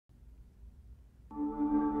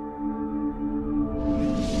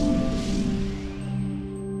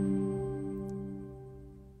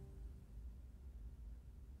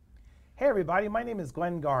everybody. My name is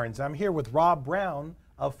Glenn Garnes. I'm here with Rob Brown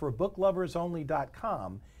of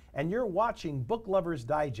ForBookLoversOnly.com, and you're watching Book Lovers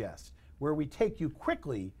Digest, where we take you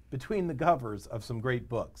quickly between the covers of some great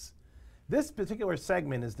books. This particular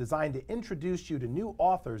segment is designed to introduce you to new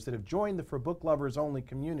authors that have joined the For Book Lovers Only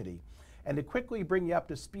community, and to quickly bring you up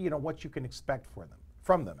to speed on what you can expect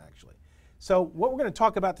from them. So what we're going to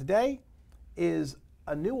talk about today is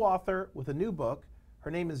a new author with a new book. Her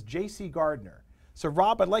name is JC Gardner. So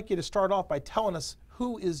Rob, I'd like you to start off by telling us,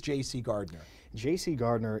 who is JC Gardner? JC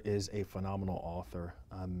Gardner is a phenomenal author.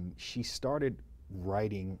 She started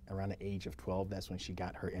writing around the age of 12. That's when she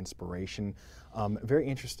got her inspiration. Very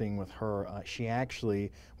interesting with her, she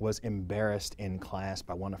actually was embarrassed in class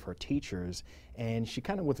by one of her teachers, and she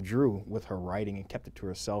kind of withdrew with her writing and kept it to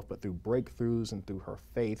herself, but through breakthroughs and through her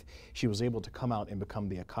faith, she was able to come out and become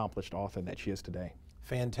the accomplished author that she is today.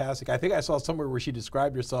 Fantastic. I think I saw somewhere where she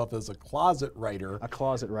described herself as a closet writer. A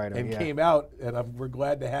closet writer, and yeah. Came out, and we're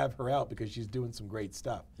glad to have her out because she's doing some great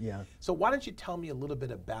stuff. Yeah. So why don't you tell me a little bit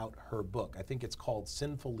about her book? I think it's called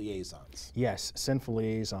Sinful Liaisons. Yes, Sinful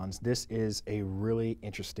Liaisons. This is a really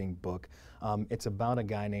interesting book. It's about a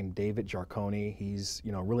guy named David Jarconi. He's,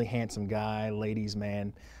 a really handsome guy, ladies'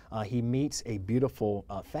 man. He meets a beautiful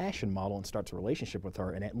fashion model and starts a relationship with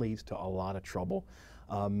her, and it leads to a lot of trouble.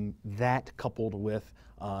 That coupled with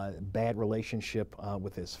bad relationship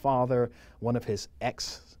with his father, one of his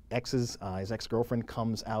exes, his ex-girlfriend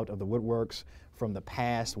comes out of the woodworks from the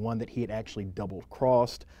past, one that he had actually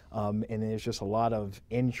double-crossed, and there's just a lot of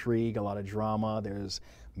intrigue, a lot of drama. There's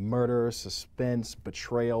murder, suspense,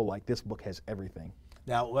 betrayal. Like, this book has everything.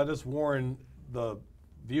 Now, let us warn the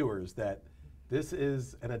viewers that this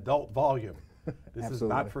is an adult volume. This is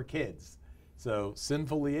not for kids. So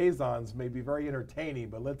Sinful Liaisons may be very entertaining,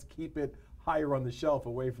 but let's keep it higher on the shelf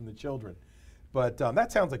away from the children. But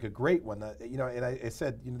that sounds like a great one. And I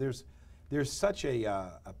said, there's such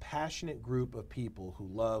a passionate group of people who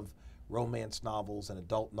love romance novels and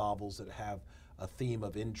adult novels that have a theme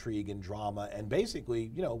of intrigue and drama and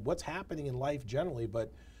basically, what's happening in life generally,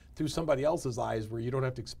 but through somebody else's eyes, where you don't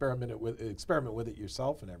have to experiment with it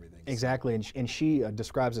yourself and everything. Exactly, and she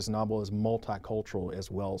describes this novel as multicultural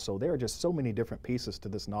as well. So there are just so many different pieces to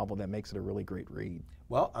this novel that makes it a really great read.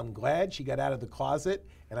 Well, I'm glad she got out of the closet,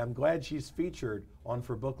 and I'm glad she's featured on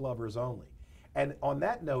For Book Lovers Only. And on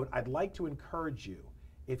that note, I'd like to encourage you,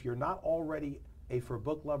 if you're not already a For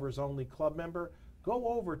Book Lovers Only club member, go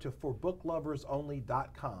over to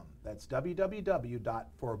ForBookLoversOnly.com. That's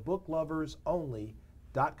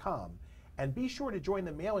www.ForBookLoversOnly.com. And be sure to join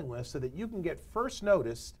the mailing list so that you can get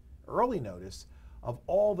early notice of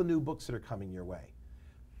all the new books that are coming your way.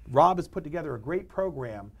 Rob has put together a great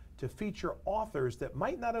program to feature authors that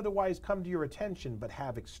might not otherwise come to your attention but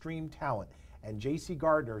have extreme talent. And JC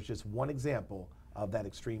Gardner is just one example of that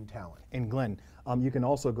extreme talent. And Glenn, you can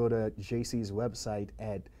also go to JC's website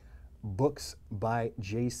at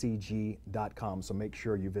booksbyjcg.com. So make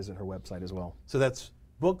sure you visit her website as well. So that's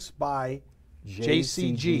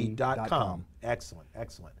booksbyjcg.com. Excellent,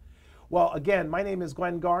 excellent. Well, again, my name is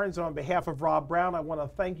Glenn Garnes, and on behalf of Rob Brown, I want to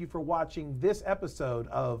thank you for watching this episode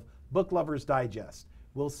of Book Lovers Digest.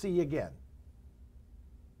 We'll see you again.